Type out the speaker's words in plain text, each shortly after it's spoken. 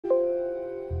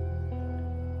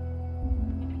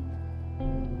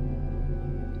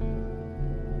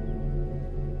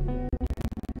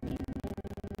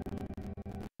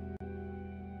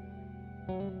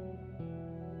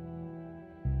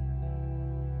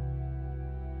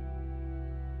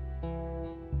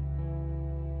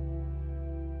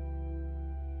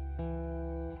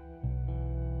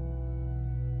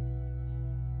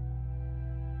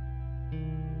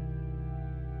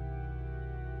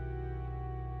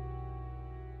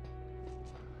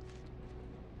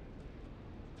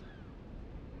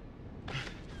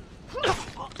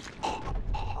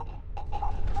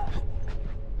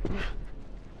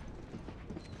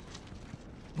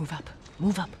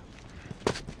Move up.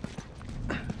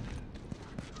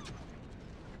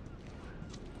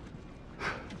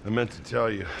 I meant to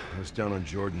tell you, I was down on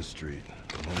Jordan Street.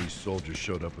 One of these soldiers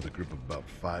showed up with a group of about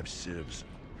 5 civs,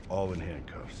 all in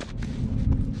handcuffs.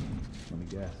 Let me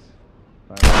guess.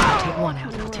 Take one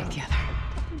out, and I'll take the other.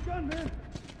 Gun, man.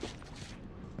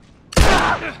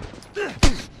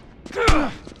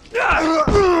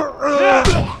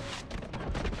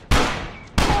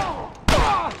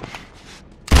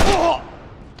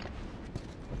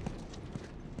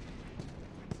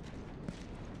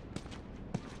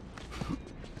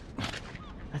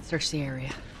 Let's search the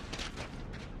area.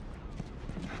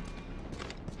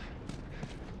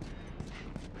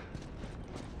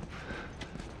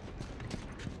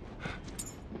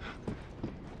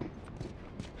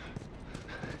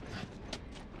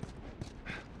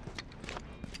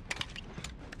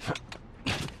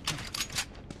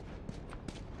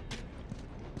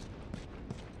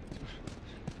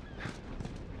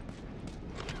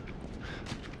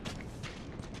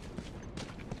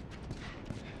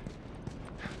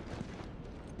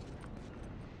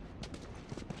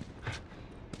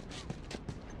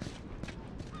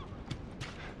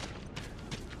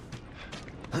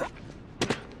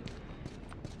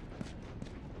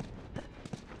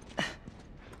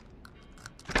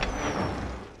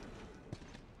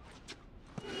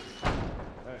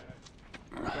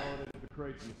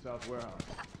 Crates in the south warehouse.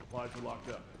 Supplies are locked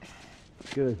up.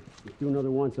 Good. Let's do another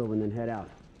once over and then head out.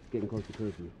 It's getting close to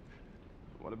curfew.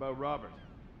 What about Robert?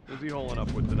 Who's he holing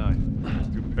up with tonight? He's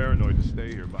too paranoid to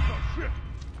stay here, but... Oh, shit!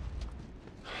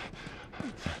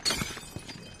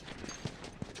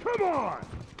 Come on!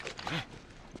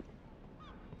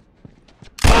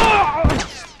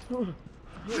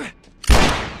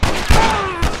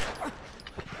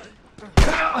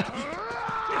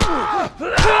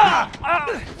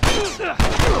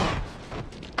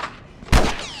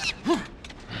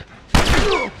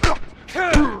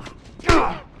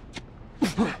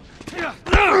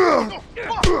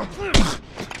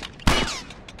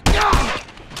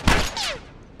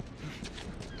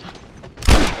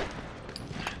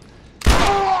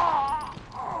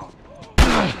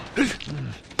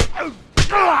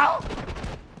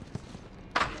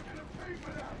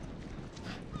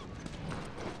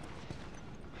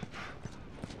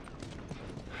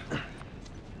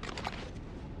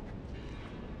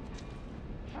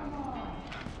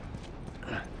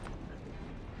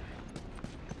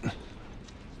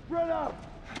 Spread out!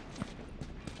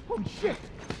 Holy shit!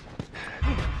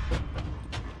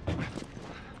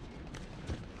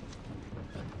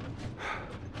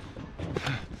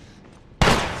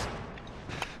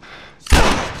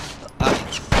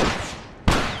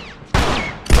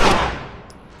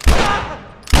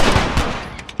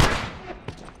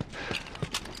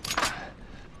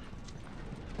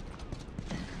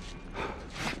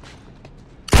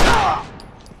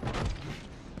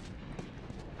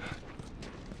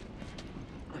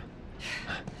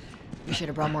 We should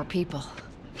have brought more people.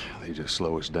 They just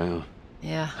slow us down.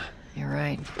 Yeah, you're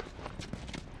right.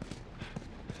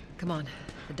 Come on,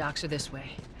 the docks are this way.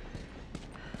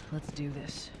 Let's do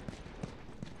this.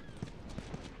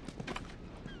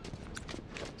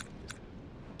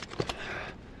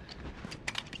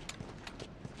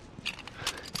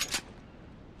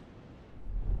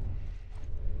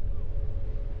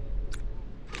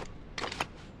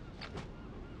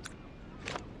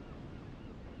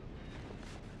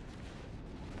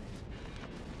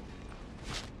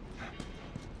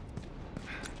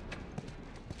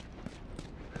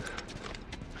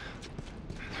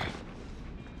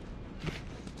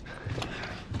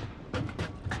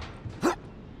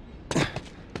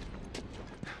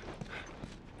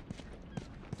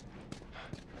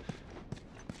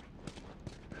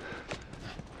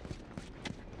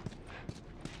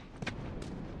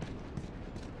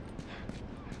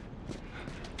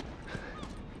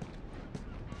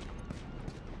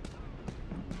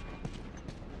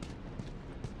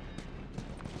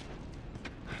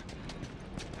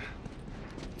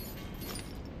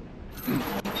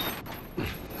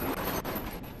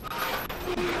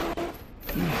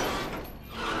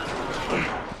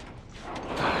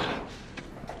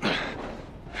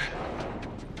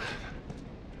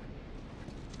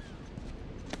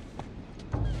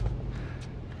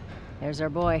 There's our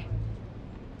boy.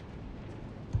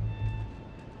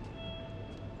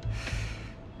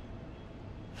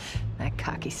 That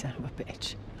cocky son of a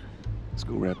bitch. Let's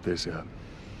go wrap this up.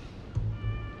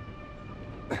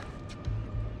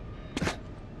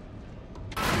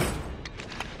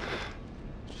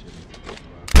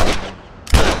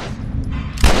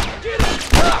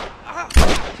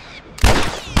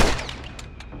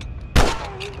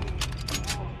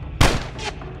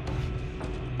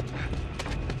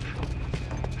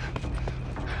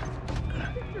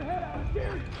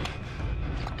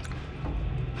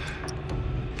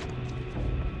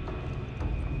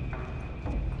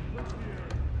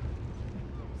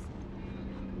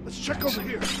 Let's check over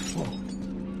here.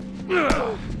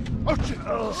 Oh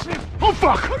shit! Oh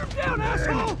fuck! Put him down,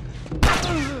 asshole!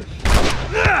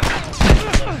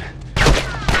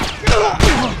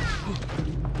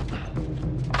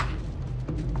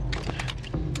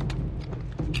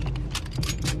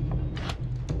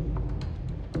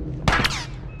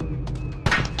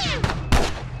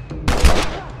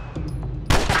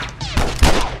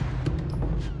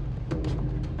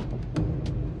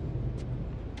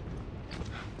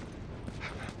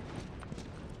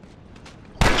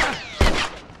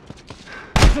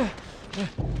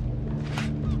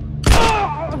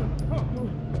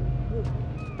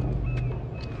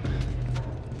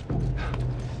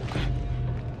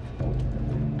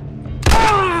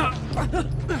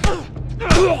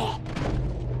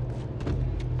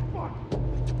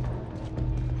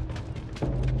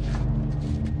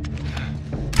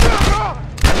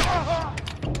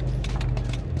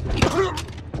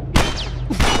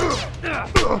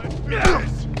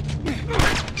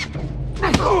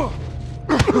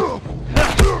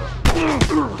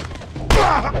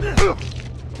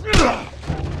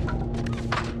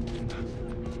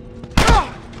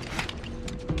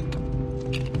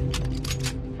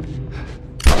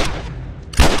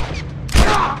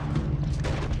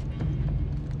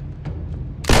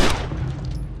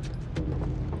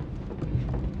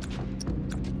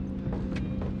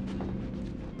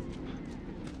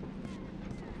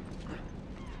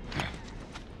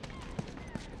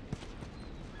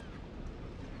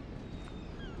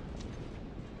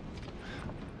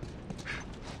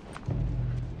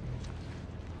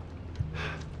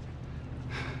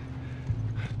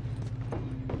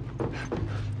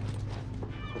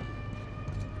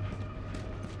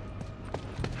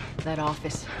 That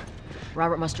office.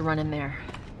 Robert must have run in there.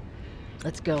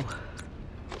 Let's go.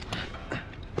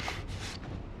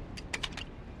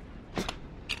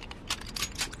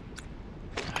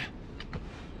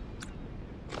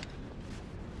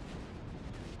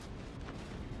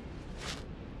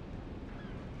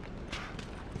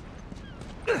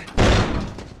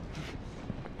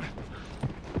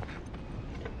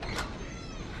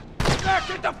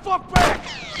 Get the fuck back!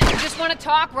 You just want to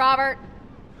talk, Robert.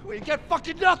 We got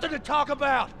fucking nothing to talk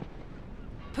about!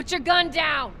 Put your gun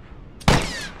down!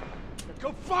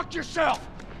 Go fuck yourself!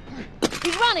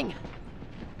 He's running!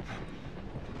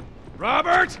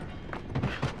 Robert!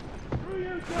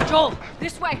 Joel,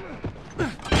 this way!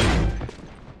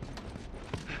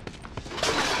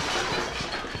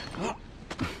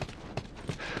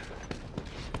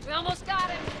 We almost got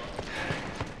him!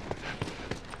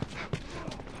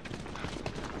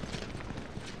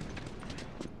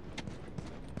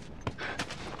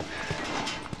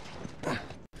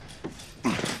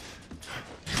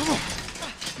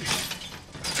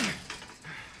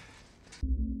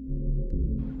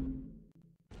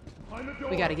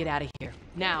 We gotta get out of here.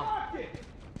 Now.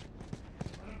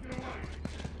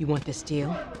 You want this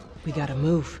deal? We gotta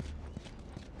move.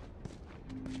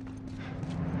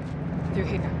 Through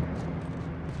here.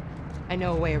 I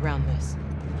know a way around this.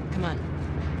 Come on.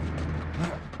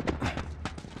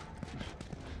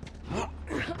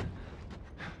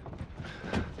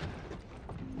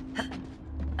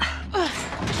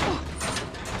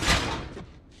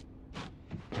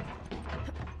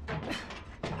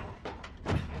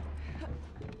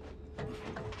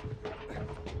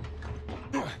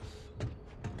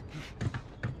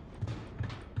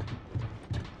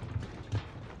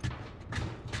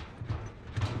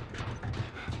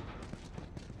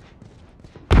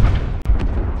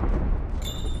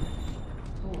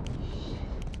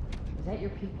 Your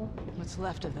people? What's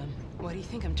left of them? Why do you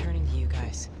think I'm turning to you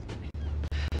guys?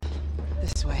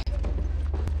 This way.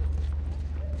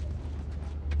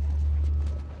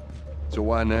 So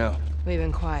why now? We've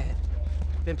been quiet.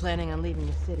 Been planning on leaving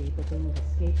the city, but they need a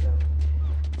scapegoat.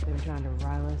 They've been trying to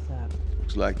rile us up.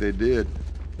 Looks like they did.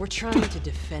 We're trying to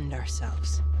defend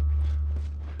ourselves.